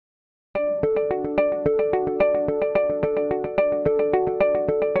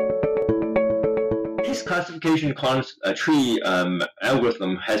This classification tree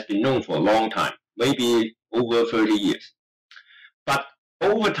algorithm has been known for a long time, maybe over 30 years. But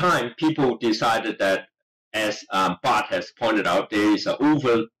over time, people decided that, as Bart has pointed out, there is an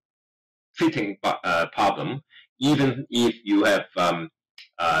overfitting problem. Even if you have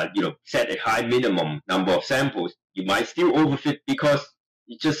set a high minimum number of samples, you might still overfit because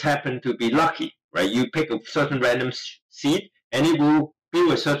you just happen to be lucky, right? You pick a certain random seed, and it will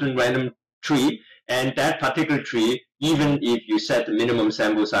build a certain random tree. And that particular tree, even if you set the minimum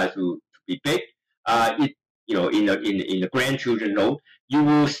sample size to be big, in the grandchildren node, you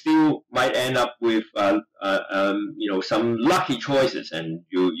will still might end up with some lucky choices, and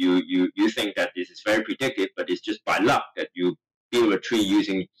you think that this is very predictive, but it's just by luck that you build a tree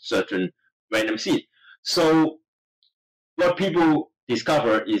using certain random seed. So what people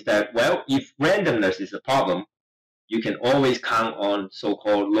discover is that, well, if randomness is a problem, you can always count on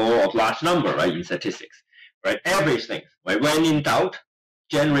so-called law of large number, right, in statistics, right? Average things, right? When in doubt,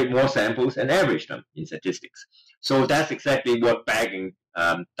 generate more samples and average them in statistics. So that's exactly what bagging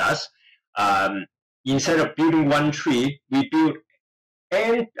does. Instead of building one tree, we build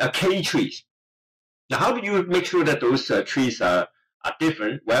k trees. Now, how do you make sure that those trees are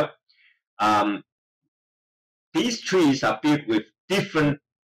different? Well, these trees are built with different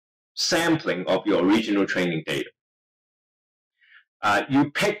sampling of your original training data. You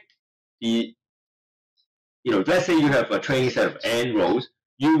pick let's say you have a training set of n rows,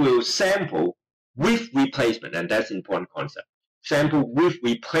 you will sample with replacement, and that's an important concept. Sample with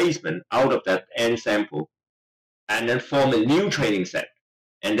replacement out of that n sample, and then form a new training set,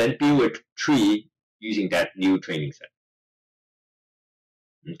 and then build a tree using that new training set.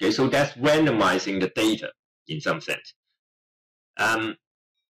 Okay, so that's randomizing the data in some sense.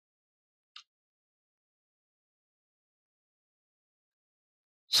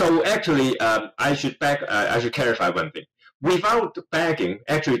 So actually, I should clarify one thing. Without bagging,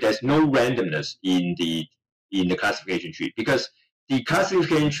 actually, there's no randomness in the classification tree, because the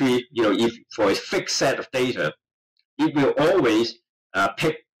classification tree, if for a fixed set of data, it will always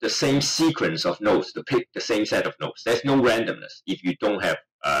pick the same sequence of nodes to pick the same set of nodes. There's no randomness if you don't have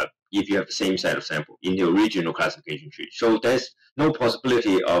if you have the same set of sample in the original classification tree. So there's no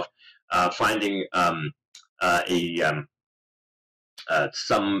possibility of finding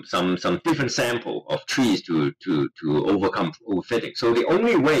some different sample of trees to overcome overfitting. So the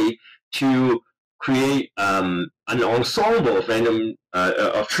only way to create an ensemble of random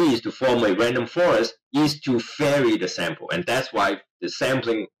of trees to form a random forest is to vary the sample, and that's why the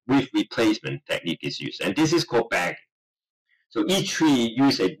sampling with replacement technique is used, and this is called bagging. So each tree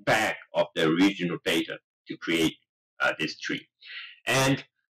uses a bag of the original data to create this tree, and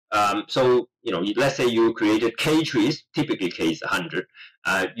so let's say you created k trees, typically k is 100.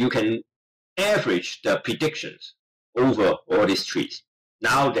 You can average the predictions over all these trees.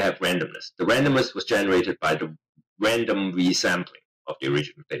 Now they have randomness. The randomness was generated by the random resampling of the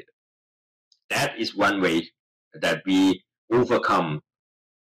original data. That is one way that we overcome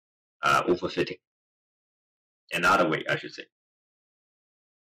overfitting. Another way, I should say.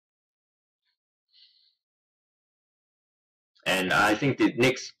 And I think the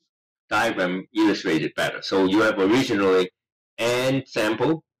next diagram illustrated better. So you have originally n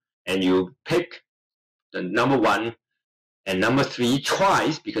sample, and you pick the number 1 and number 3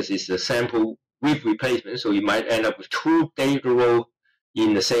 twice because it's a sample with replacement. So you might end up with 2 data rows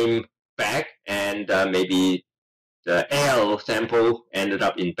in the same bag, and maybe the L sample ended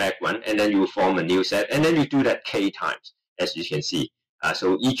up in bag 1, and then you form a new set, and then you do that k times, as you can see.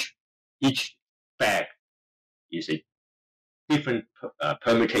 So each bag is a different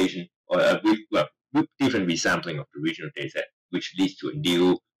permutation or with different resampling of the original data set, which leads to a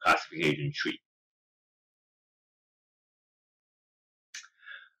new classification tree.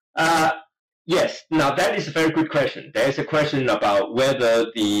 Yes, now that is a very good question. There is a question about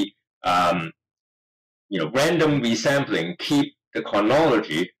whether the random resampling keep the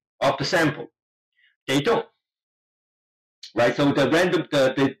chronology of the sample. They don't, right? So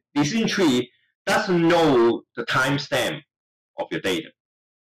the decision tree doesn't know the timestamp of your data.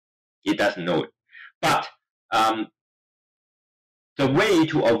 It doesn't know it. But the way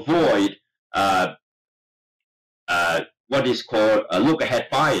to avoid what is called a look-ahead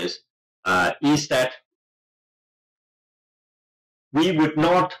bias is that we would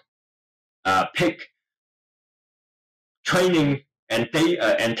not pick training and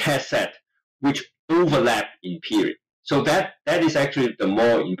data and test set which overlap in period. So that is actually the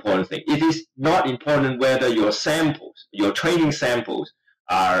more important thing. It is not important whether your samples, your training samples,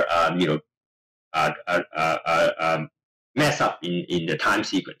 are mess up in the time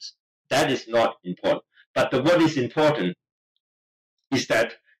sequence. That is not important. But what is important is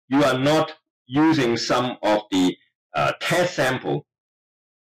that you are not using some of the test sample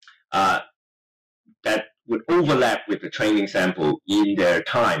that would overlap with the training sample in their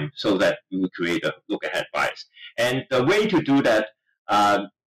time, so that you would create a look-ahead bias. And the way to do that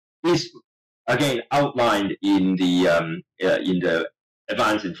is again outlined in the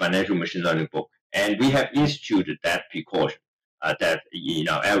Advanced in Financial Machine Learning book, and we have instituted that precaution that in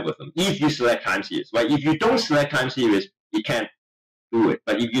our algorithm. If you select time series, right? If you don't select time series, you can't do it.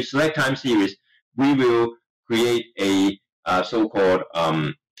 But if you select time series, we will create a so-called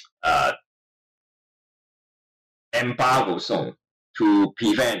embargo zone to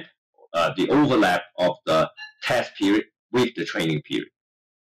prevent the overlap of the test period with the training period.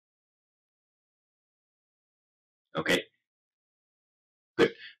 Okay,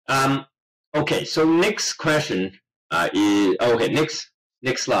 good. Okay, so next question is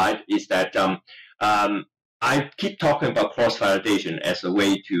next slide is that I keep talking about cross validation as a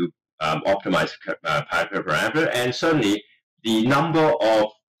way to optimize hyperparameter, and certainly the number of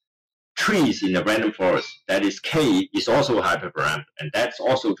trees in the random forest, that is K, is also a hyperparameter, and that's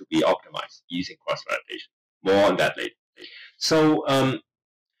also to be optimized using cross validation. More on that later. So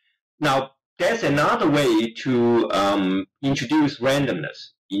now there's another way to introduce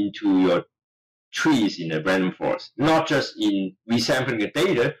randomness into your trees in a random forest, not just in resampling the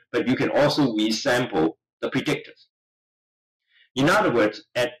data, but you can also resample the predictors. In other words,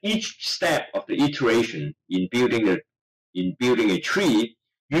 at each step of the iteration in building a tree,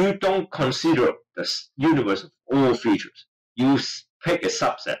 you don't consider the universe of all features. You pick a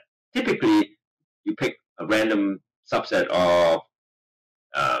subset. Typically, you pick a random subset of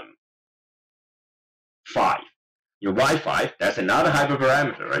 5. Why 5? That's another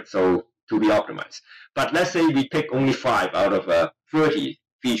hyperparameter, right? So to be optimized. But let's say we pick only 5 out of 30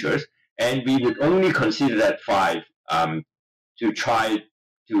 features, and we would only consider that 5 to try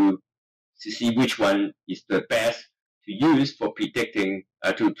to see which one is the best to use for predicting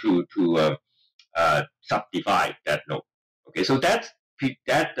to subdivide that node. Okay, so that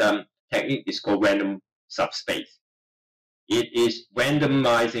technique is called random subspace. It is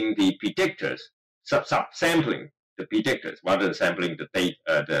randomizing the predictors, sampling the predictors rather than sampling the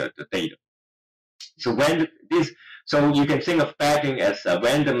data. So you can think of bagging as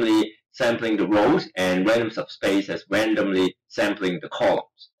randomly sampling the rows, and random subspace as randomly sampling the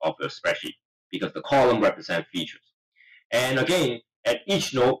columns of the spreadsheet, because the column represents features. And again, at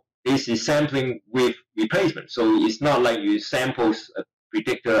each node, this is sampling with replacement. So it's not like you sample a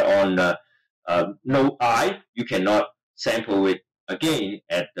predictor on node I, you cannot sample it again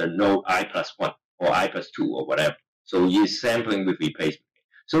at the node I plus 1 or I plus 2 or whatever. So you're sampling with replacement.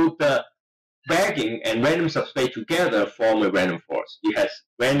 So the bagging and random subspace together form a random forest. It has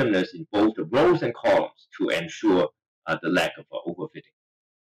randomness in both the rows and columns to ensure the lack of